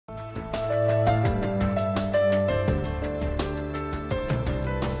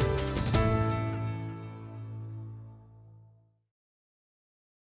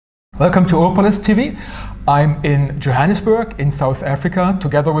Welcome to Opolis TV. I'm in Johannesburg in South Africa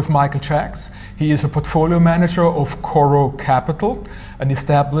together with Michael Jacks. He is a portfolio manager of CoroCapital, an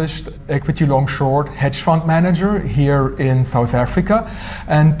established equity long-short hedge fund manager here in South Africa.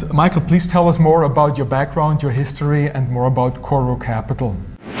 And Michael, please tell us more about your background, your history, and more about CoroCapital.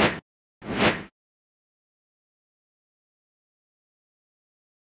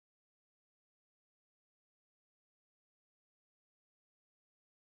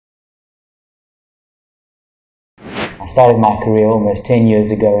 I started my career almost 10 years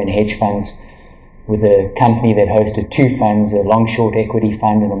ago in hedge funds with a company that hosted two funds, a long-short equity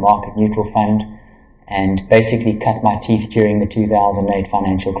fund and a market-neutral fund, and basically cut my teeth during the 2008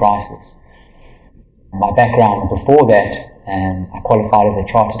 financial crisis. My background before that, I qualified as a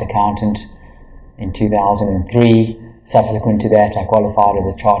chartered accountant in 2003. Subsequent to that, I qualified as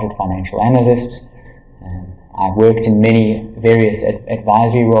a chartered financial analyst. I worked in many various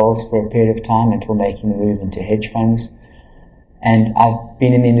advisory roles for a period of time until making the move into hedge funds. And I've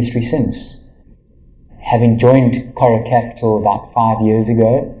been in the industry since. Having joined CoroCapital about 5 years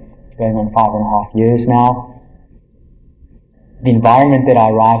ago, going on 5.5 years now, the environment that I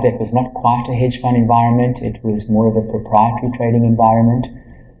arrived at was not quite a hedge fund environment. It was more of a proprietary trading environment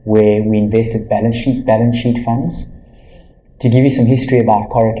where we invested balance sheet funds. To give you some history about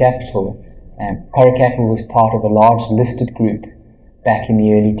CoroCapital, CoroCapital was part of a large listed group back in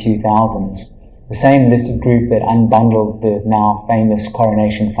the early 2000s. The same listed group that unbundled the now famous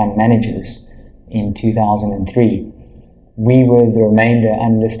Coronation Fund managers in 2003. We were the remainder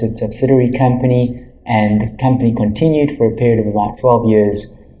unlisted subsidiary company, and the company continued for a period of about 12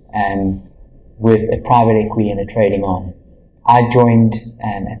 years with a private equity and a trading arm. I joined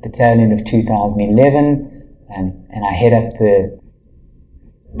at the tail end of 2011 and I head up the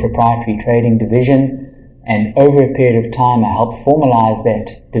proprietary trading division, and over a period of time I helped formalize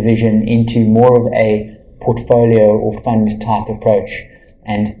that division into more of a portfolio or fund type approach,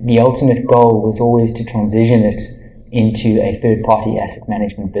 and the ultimate goal was always to transition it into a third-party asset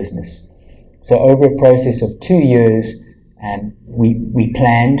management business. So over a process of 2 years, we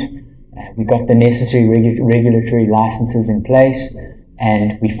planned, we got the necessary regulatory licenses in place,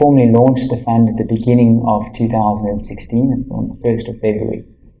 and we formally launched the fund at the beginning of 2016 on the 1st of February.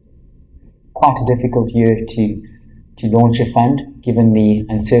 Quite a difficult year to launch a fund, given the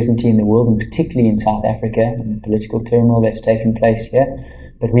uncertainty in the world, and particularly in South Africa and the political turmoil that's taken place here.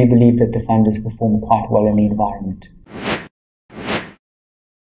 But we believe that the fund has performed quite well in the environment.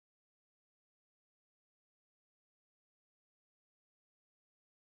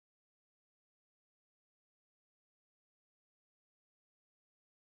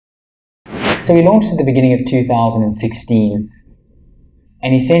 So we launched at the beginning of 2016.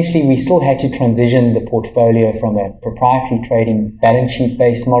 And essentially, we still had to transition the portfolio from a proprietary trading balance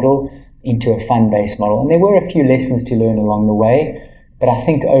sheet-based model into a fund-based model. And there were a few lessons to learn along the way, but I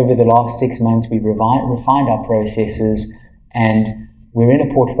think over the last 6 months, we've refined our processes, and we're in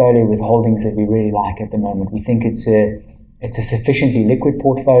a portfolio with holdings that we really like at the moment. We think it's a sufficiently liquid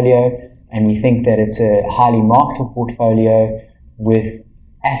portfolio, and we think that it's a highly marketable portfolio with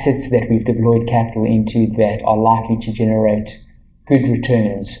assets that we've deployed capital into that are likely to generate good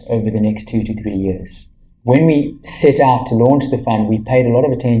returns over the next 2 to 3 years. When we set out to launch the fund, we paid a lot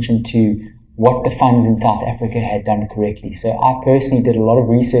of attention to what the funds in South Africa had done correctly. So I personally did a lot of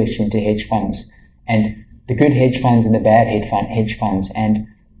research into hedge funds and the good hedge funds and the bad hedge funds, and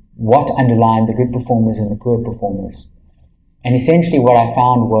what underlined the good performers and the poor performers. And essentially what I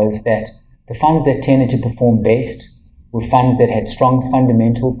found was that the funds that tended to perform best were funds that had strong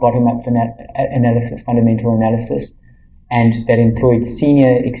fundamental bottom-up fundamental analysis, and that employed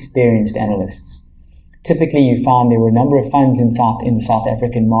senior, experienced analysts. Typically, you found there were a number of funds in the South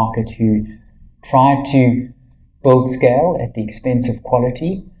African market who tried to build scale at the expense of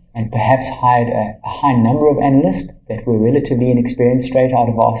quality, and perhaps hired a high number of analysts that were relatively inexperienced straight out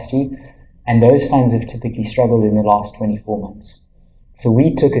of varsity, and those funds have typically struggled in the last 24 months. So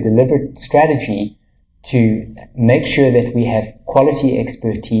we took a deliberate strategy to make sure that we have quality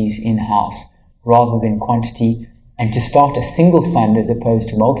expertise in-house rather than quantity, and to start a single fund as opposed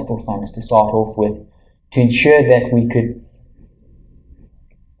to multiple funds to start off with, to ensure that we could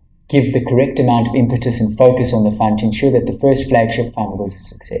give the correct amount of impetus and focus on the fund to ensure that the first flagship fund was a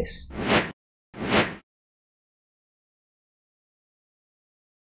success.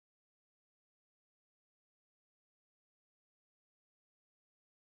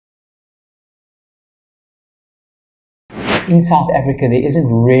 In South Africa, there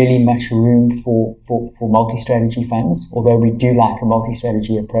isn't really much room for multi-strategy funds, although we do like a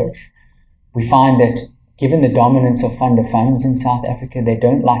multi-strategy approach. We find that given the dominance of fund of funds in South Africa, they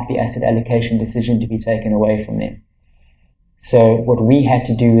don't like the asset allocation decision to be taken away from them. So what we had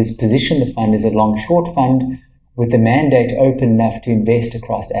to do is position the fund as a long-short fund with the mandate open enough to invest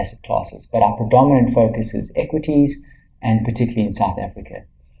across asset classes. But our predominant focus is equities, and particularly in South Africa.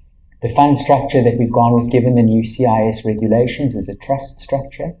 The fund structure that we've gone with, given the new CIS regulations, is a trust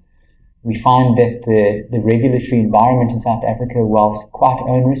structure. We find that the regulatory environment in South Africa, whilst quite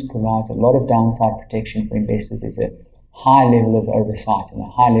onerous, provides a lot of downside protection for investors. There's a high level of oversight and a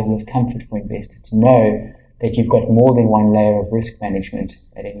high level of comfort for investors to know that you've got more than one layer of risk management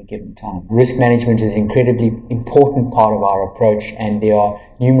at any given time. Risk management is an incredibly important part of our approach, and there are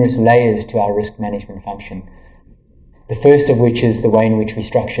numerous layers to our risk management function. The first of which is the way in which we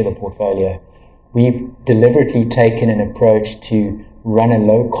structure the portfolio. We've deliberately taken an approach to run a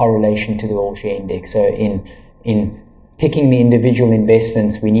low correlation to the all-share index. So in picking the individual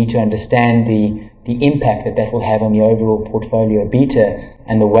investments, we need to understand the impact that will have on the overall portfolio beta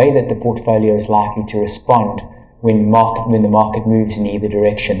and the way that the portfolio is likely to respond when the market moves in either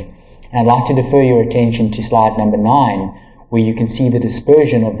direction. And I'd like to defer your attention to slide number 9, where you can see the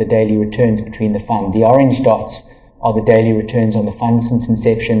dispersion of the daily returns between the fund. The orange dots are the daily returns on the fund since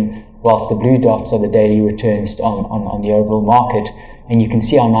inception, whilst the blue dots are the daily returns on the overall market. And you can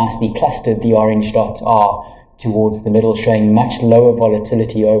see how nicely clustered the orange dots are towards the middle, showing much lower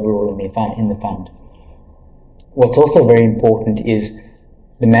volatility overall in the fund. What's also very important is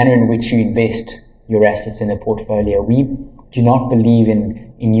the manner in which you invest your assets in the portfolio. We do not believe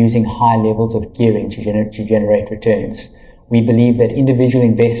in using high levels of gearing to generate returns. We believe that individual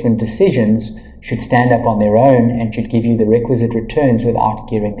investment decisions should stand up on their own and should give you the requisite returns without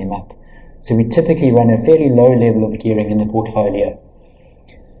gearing them up. So we typically run a fairly low level of gearing in the portfolio.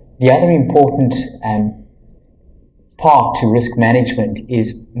 The other important part to risk management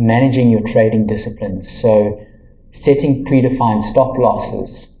is managing your trading disciplines. So setting predefined stop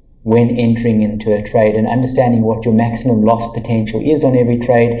losses when entering into a trade and understanding what your maximum loss potential is on every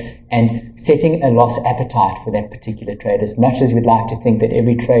trade and setting a loss appetite for that particular trade. As much as we'd like to think that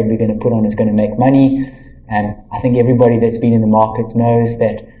every trade we're going to put on is going to make money, I think everybody that's been in the markets knows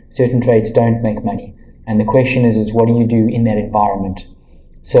that certain trades don't make money. And the question is what do you do in that environment?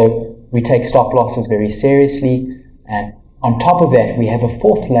 So we take stop losses very seriously. And on top of that, we have a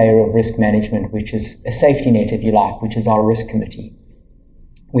fourth layer of risk management, which is a safety net, if you like, which is our risk committee.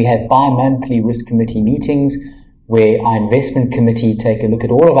 We have bi-monthly risk committee meetings where our investment committee take a look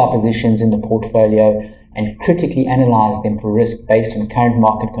at all of our positions in the portfolio and critically analyze them for risk based on current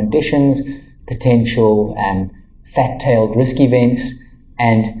market conditions, potential fat-tailed risk events,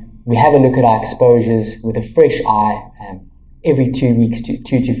 and we have a look at our exposures with a fresh eye every 2 weeks, 2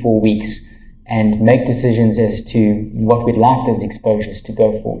 to 4 weeks, and make decisions as to what we'd like those exposures to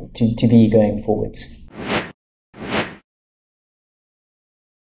go forward, to be going forwards.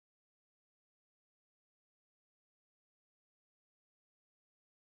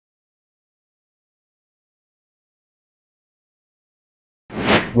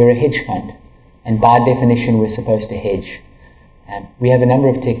 We're a hedge fund, and by definition we're supposed to hedge. We have a number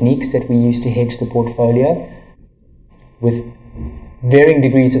of techniques that we use to hedge the portfolio with varying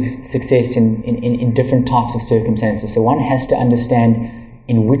degrees of success in different types of circumstances. So one has to understand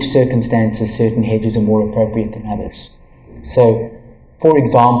in which circumstances certain hedges are more appropriate than others. So, for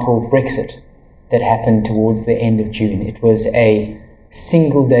example, Brexit that happened towards the end of June. It was a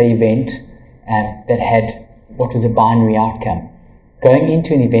single-day event that had what was a binary outcome. Going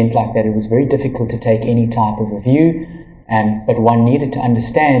into an event like that, it was very difficult to take any type of a view, but one needed to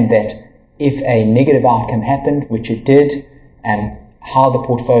understand that if a negative outcome happened, which it did, how the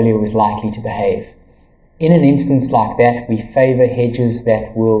portfolio was likely to behave. In an instance like that, we favor hedges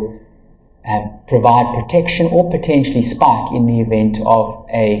that will provide protection or potentially spike in the event of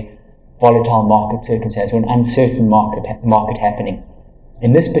a volatile market circumstance or an uncertain market happening.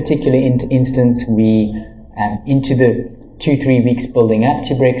 In this particular instance, we, into the 2-3 weeks building up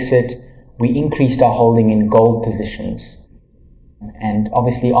to Brexit, we increased our holding in gold positions. And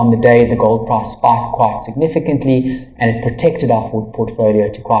obviously on the day, the gold price spiked quite significantly and it protected our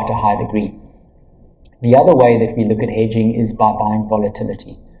portfolio to quite a high degree. The other way that we look at hedging is by buying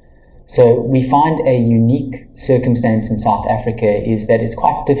volatility. So we find a unique circumstance in South Africa is that it's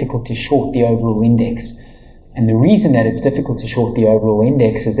quite difficult to short the overall index. And the reason that it's difficult to short the overall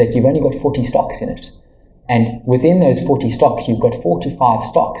index is that you've only got 40 stocks in it. And within those 40 stocks, you've got 4 to 5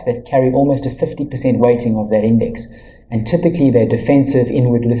 stocks that carry almost a 50% weighting of that index. And typically they're defensive,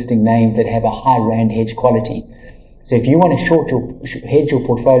 inward listing names that have a high rand hedge quality. So if you want to hedge your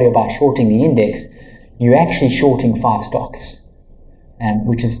portfolio by shorting the index, you're actually shorting 5 stocks,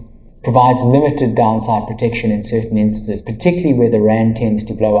 which is provides limited downside protection in certain instances, particularly where the rand tends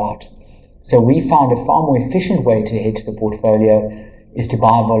to blow out. So we found a far more efficient way to hedge the portfolio is to buy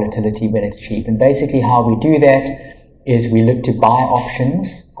volatility when it's cheap. And basically how we do that is we look to buy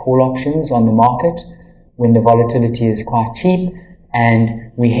options, call options on the market when the volatility is quite cheap,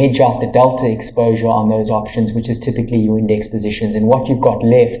 and we hedge out the delta exposure on those options, which is typically your index positions. And what you've got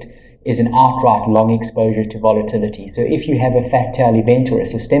left is an outright long exposure to volatility. So if you have a fat tail event or a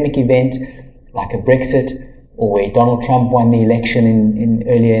systemic event, like a Brexit, or where Donald Trump won the election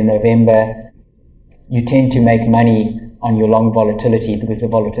earlier in November, you tend to make money on your long volatility because the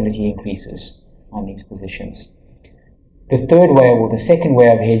volatility increases on these positions. The third way, or the second way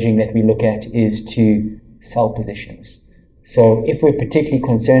of hedging that we look at, is to sell positions. So if we're particularly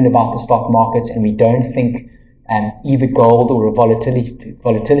concerned about the stock markets and we don't think either gold or a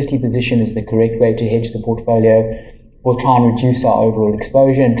volatility position is the correct way to hedge the portfolio, we'll try and reduce our overall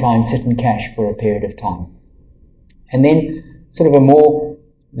exposure and try and sit in cash for a period of time. And then sort of a more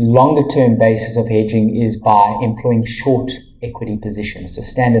longer term basis of hedging is by employing short equity positions, so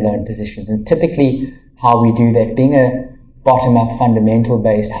standalone positions. And typically how we do that, being a bottom-up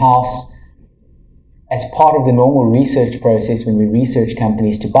fundamental-based house, as part of the normal research process when we research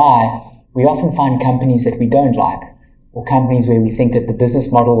companies to buy, we often find companies that we don't like, or companies where we think that the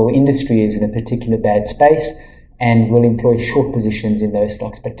business model or industry is in a particular bad space, and we'll employ short positions in those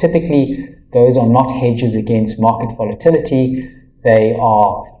stocks. But typically, those are not hedges against market volatility. They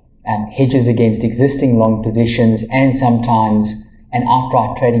are hedges against existing long positions, and sometimes an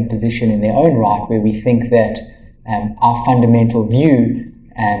outright trading position in their own right, where we think that our fundamental view,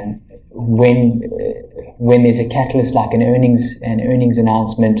 when there's a catalyst like an earnings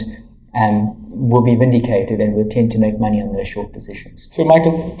announcement, will be vindicated, and we'll tend to make money on those short positions. So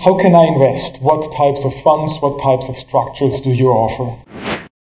Michael, how can I invest? What types of funds, what types of structures do you offer?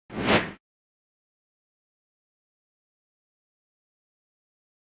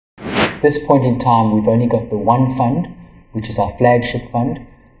 At this point in time, we've only got the one fund, which is our flagship fund.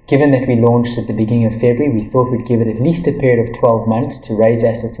 Given that we launched at the beginning of February, we thought we'd give it at least a period of 12 months to raise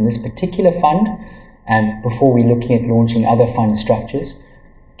assets in this particular fund before we're looking at launching other fund structures.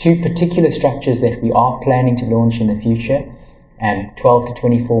 Two particular structures that we are planning to launch in the future, 12 to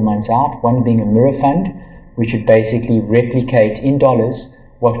 24 months out, one being a mirror fund, which would basically replicate in dollars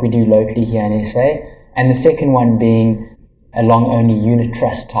what we do locally here in SA, and the second one being a long-only unit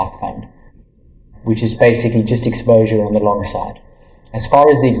trust type fund, which is basically just exposure on the long side. As far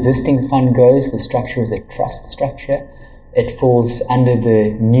as the existing fund goes, the structure is a trust structure. It falls under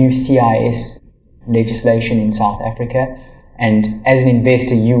the new CIS legislation in South Africa, and as an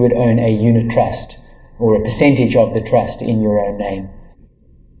investor, you would own a unit trust or a percentage of the trust in your own name.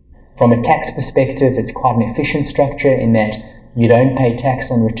 From a tax perspective, it's quite an efficient structure in that you don't pay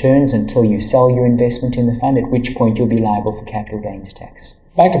tax on returns until you sell your investment in the fund, at which point you'll be liable for capital gains tax.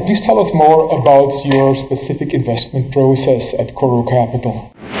 Michael, please tell us more about your specific investment process at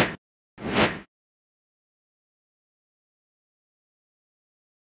CoroCapital.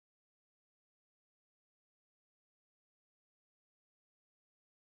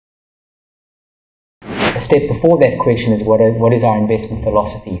 A step before that question is what is our investment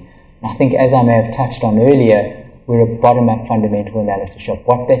philosophy? And I think, as I may have touched on earlier, we're a bottom-up fundamental analysis shop.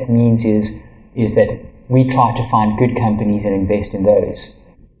 What that means is that we try to find good companies and invest in those.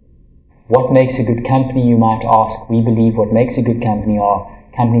 What makes a good company, you might ask? We believe what makes a good company are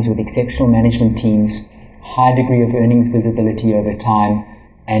companies with exceptional management teams, high degree of earnings visibility over time,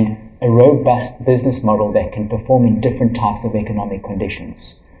 and a robust business model that can perform in different types of economic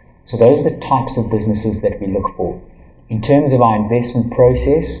conditions. So those are the types of businesses that we look for. In terms of our investment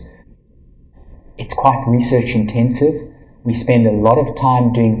process, it's quite research intensive. We spend a lot of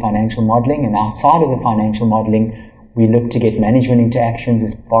time doing financial modeling, and outside of the financial modeling, we look to get management interactions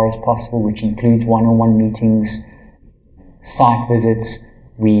as far as possible, which includes one-on-one meetings, site visits.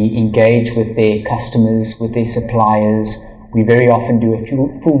 We engage with their customers, with their suppliers. We very often do a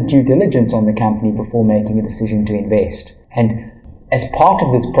full due diligence on the company before making a decision to invest. And as part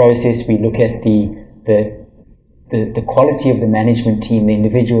of this process, we look at the quality of the management team, the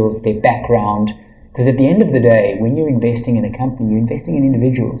individuals, their background. Because at the end of the day, when you're investing in a company, you're investing in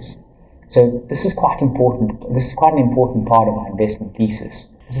individuals. So this is quite important. This is quite an important part of our investment thesis.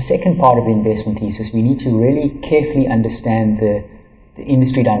 As a second part of the investment thesis, we need to really carefully understand the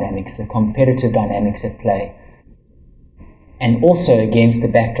industry dynamics, the competitive dynamics at play, and also against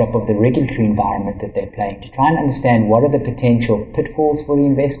the backdrop of the regulatory environment that they're playing, to try and understand what are the potential pitfalls for the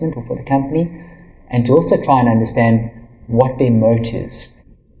investment or for the company, and to also try and understand what their moat is.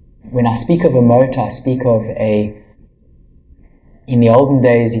 When I speak of a moat, I speak of a In the olden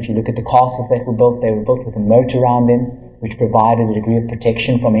days, if you look at the castles that were built, they were built with a moat around them, which provided a degree of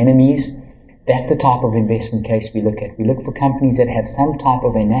protection from enemies. That's the type of investment case we look at. We look for companies that have some type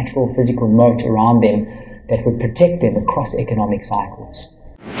of a natural physical moat around them that would protect them across economic cycles.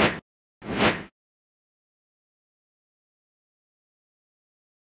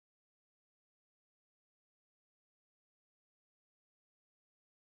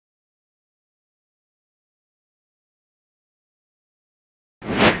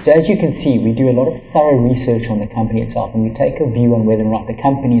 So as you can see, we do a lot of thorough research on the company itself, and we take a view on whether or not the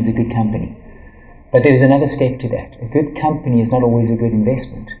company is a good company. But there's another step to that. A good company is not always a good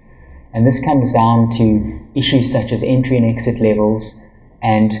investment. And this comes down to issues such as entry and exit levels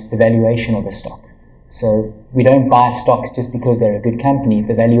and the valuation of a stock. So we don't buy stocks just because they're a good company. If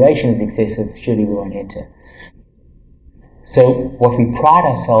the valuation is excessive, surely we won't enter. So what we pride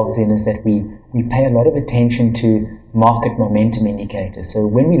ourselves in is that we pay a lot of attention to market momentum indicators. So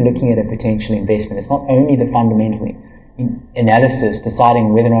when we're looking at a potential investment, it's not only the fundamental analysis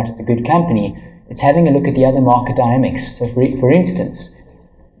deciding whether or not it's a good company, it's having a look at the other market dynamics. So for instance,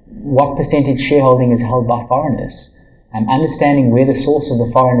 what percentage shareholding is held by foreigners, and understanding where the source of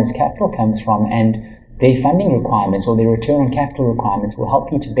the foreigners' capital comes from and their funding requirements or their return on capital requirements will help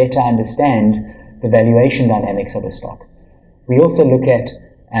you to better understand the valuation dynamics of a stock. We also look at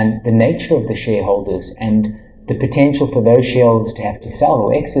the nature of the shareholders and the potential for those shareholders to have to sell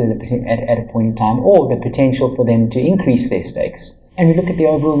or exit at a point in time, or the potential for them to increase their stakes. And we look at the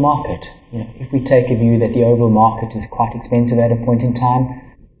overall market. If we take a view that the overall market is quite expensive at a point in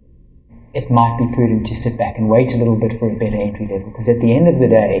time, it might be prudent to sit back and wait a little bit for a better entry level, because at the end of the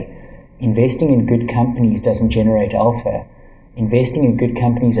day, investing in good companies doesn't generate alpha. Investing in good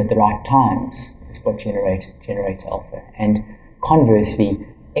companies at the right times is what generates alpha. And conversely,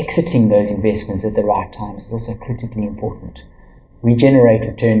 exiting those investments at the right times is also critically important. We generate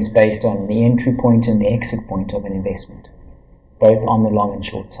returns based on the entry point and the exit point of an investment, both on the long and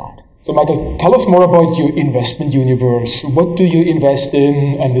short side. So Michael, tell us more about your investment universe. What do you invest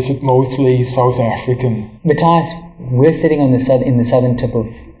in, and is it mostly South African? Matthias, we're sitting in the southern tip of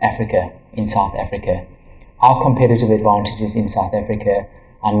Africa, in South Africa. Our competitive advantages in South Africa,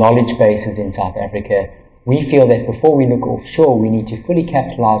 our knowledge base is in South Africa. We feel that before we look offshore, we need to fully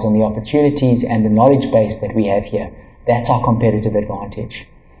capitalize on the opportunities and the knowledge base that we have here. That's our competitive advantage.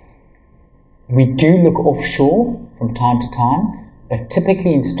 We do look offshore from time to time, but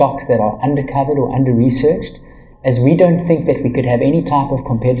typically in stocks that are undercovered or under-researched, as we don't think that we could have any type of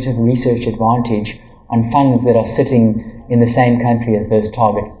competitive research advantage on funds that are sitting in the same country as those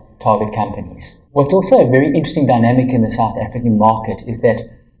target companies. What's also a very interesting dynamic in the South African market is that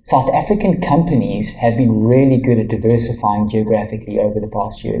South African companies have been really good at diversifying geographically over the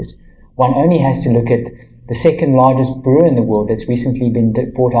past years. One only has to look at the second largest brewer in the world that's recently been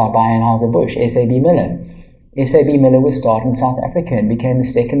bought out by Anheuser-Busch, SAB Miller. SAB Miller was started in South Africa and became the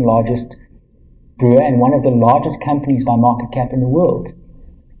second largest brewer and one of the largest companies by market cap in the world.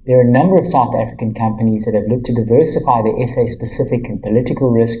 There are a number of South African companies that have looked to diversify their SA-specific and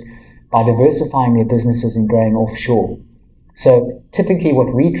political risk by diversifying their businesses and growing offshore. So typically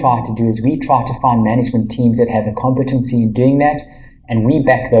what we try to do is we try to find management teams that have a competency in doing that, and we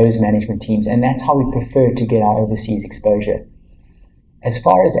back those management teams, and that's how we prefer to get our overseas exposure. As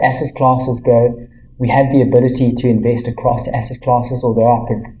far as asset classes go, we have the ability to invest across asset classes, although our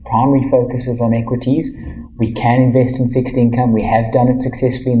primary focus is on equities. We can invest in fixed income. We have done it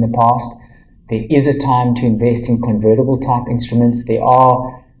successfully in the past. There is a time to invest in convertible type instruments. There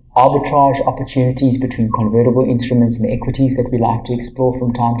are arbitrage opportunities between convertible instruments and equities that we like to explore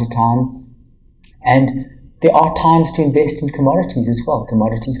from time to time. And there are times to invest in commodities as well,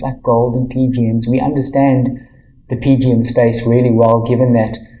 commodities like gold and PGMs. We understand the PGM space really well, given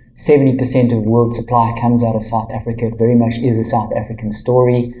that 70% of world supply comes out of South Africa. It very much is a South African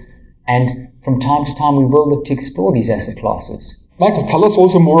story. And from time to time, we will look to explore these asset classes. Michael, tell us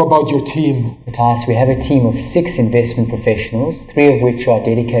also more about your team. Matthias, we have a team of 6 investment professionals, 3 of which are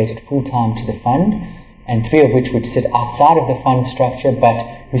dedicated full-time to the fund, and 3 of which would sit outside of the fund structure, but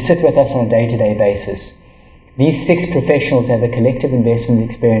who sit with us on a day-to-day basis. These 6 professionals have a collective investment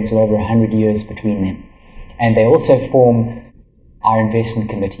experience of over 100 years between them, and they also form our investment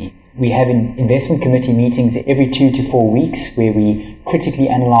committee. We have investment committee meetings every 2 to 4 weeks where we critically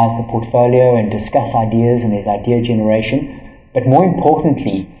analyze the portfolio and discuss ideas, and there's idea generation. But more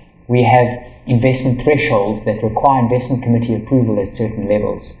importantly, we have investment thresholds that require investment committee approval at certain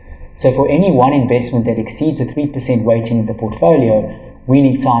levels. So for any one investment that exceeds a 3% weighting in the portfolio, we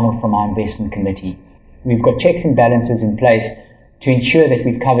need sign-off from our investment committee. We've got checks and balances in place to ensure that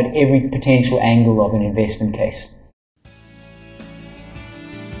we've covered every potential angle of an investment case.